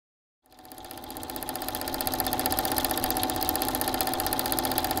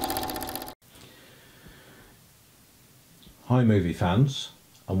Hi movie fans,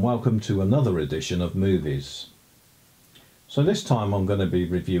 and welcome to another edition of Movies. So this time I'm going to be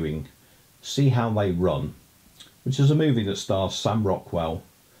reviewing See How They Run, which is a movie that stars Sam Rockwell,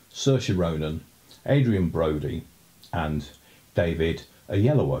 Saoirse Ronan, Adrian Brody and David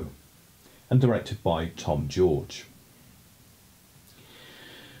Oyelowo, and directed by Tom George.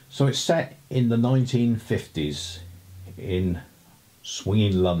 So it's set in the 1950s in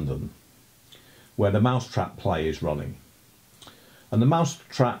swinging London, where the mousetrap play is running. And the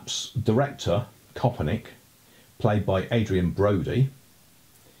mousetrap's director, Kopernik, played by Adrian Brody,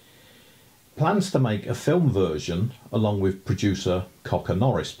 plans to make a film version along with producer Cocker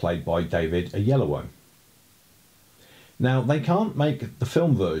Norris, played by David Oyelowo. Now, they can't make the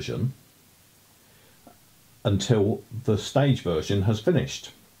film version until the stage version has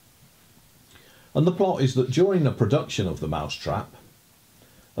finished. And the plot is that during the production of the mousetrap,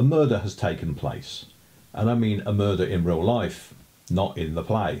 a murder has taken place. And I mean a murder in real life, not in the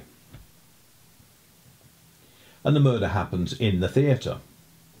play. And the murder happens in the theatre.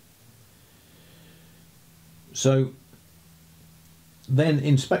 So then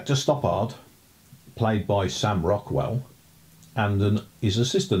Inspector Stoppard, played by Sam Rockwell, and his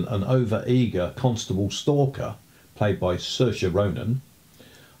assistant, an over-eager Constable Stalker, played by Saoirse Ronan,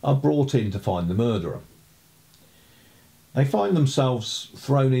 are brought in to find the murderer. They find themselves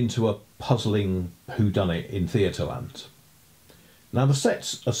thrown into a puzzling whodunit in Theatreland. Now the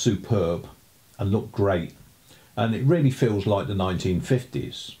sets are superb and look great, and it really feels like the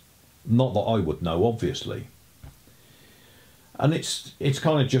 1950s. Not that I would know, obviously. And it's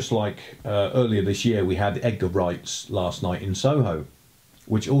kind of just like earlier this year we had Edgar Wright's Last Night in Soho,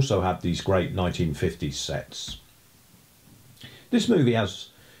 which also had these great 1950s sets. This movie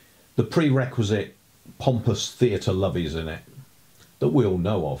has the prerequisite pompous theatre lovies in it that we all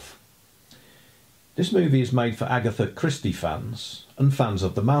know of. This movie is made for Agatha Christie fans and fans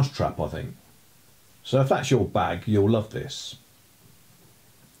of the mousetrap, I think. So if that's your bag, you'll love this.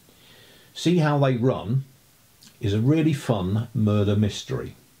 See How They Run is a really fun murder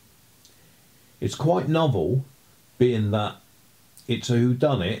mystery. It's quite novel, being that it's a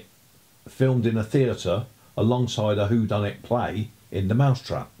whodunit filmed in a theatre alongside a whodunit play in the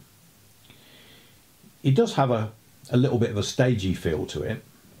mousetrap. It does have a little bit of a stagey feel to it,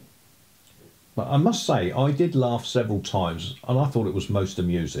 but I must say I did laugh several times and I thought it was most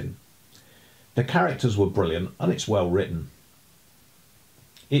amusing. The characters were brilliant and it's well written.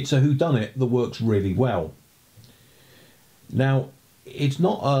 It's a whodunit that works really well. Now, it's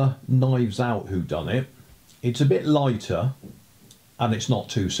not a Knives Out whodunit, it's a bit lighter and it's not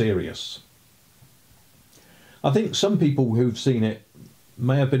too serious. I think some people who've seen it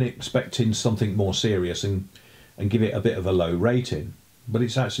may have been expecting something more serious and give it a bit of a low rating, but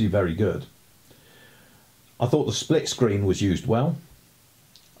it's actually very good. I thought the split screen was used well.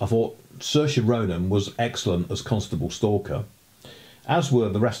 I thought Saoirse Ronan was excellent as Constable Stalker, as were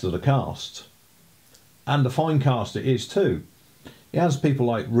the rest of the cast. And a fine cast it is too. It has people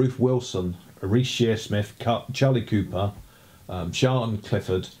like Ruth Wilson, Reece Shearsmith, Charlie Cooper, Charlton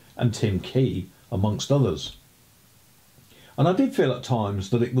Clifford and Tim Key, amongst others. And I did feel at times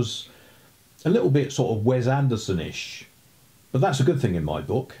that it was a little bit sort of Wes Anderson-ish, but that's a good thing in my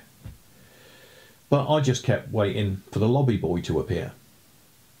book. But I just kept waiting for the lobby boy to appear.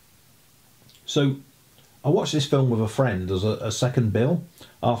 So I watched this film with a friend as a second bill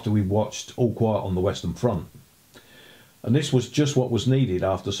after we watched All Quiet on the Western Front. And this was just what was needed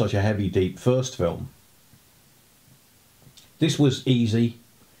after such a heavy, deep first film. This was easy,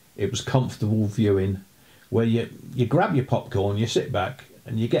 it was comfortable viewing, where you grab your popcorn, you sit back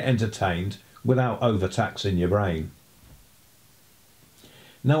and you get entertained without overtaxing your brain.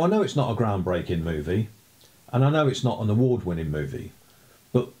 Now I know it's not a groundbreaking movie and I know it's not an award-winning movie,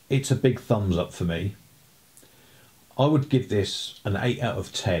 but it's a big thumbs up for me. I would give this an 8 out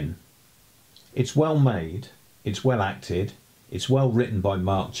of 10. It's well made, it's well acted, it's well written by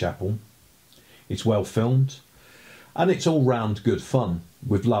Mark Chappell, it's well filmed, and it's all round good fun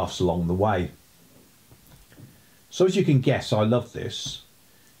with laughs along the way. So as you can guess, I love this.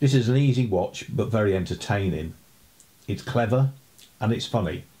 This is an easy watch but very entertaining. It's clever and it's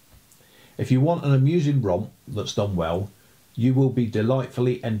funny. If you want an amusing romp that's done well, you will be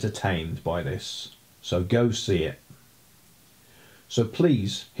delightfully entertained by this. So go see it. So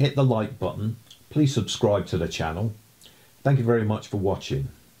please hit the like button, please subscribe to the channel. Thank you very much for watching.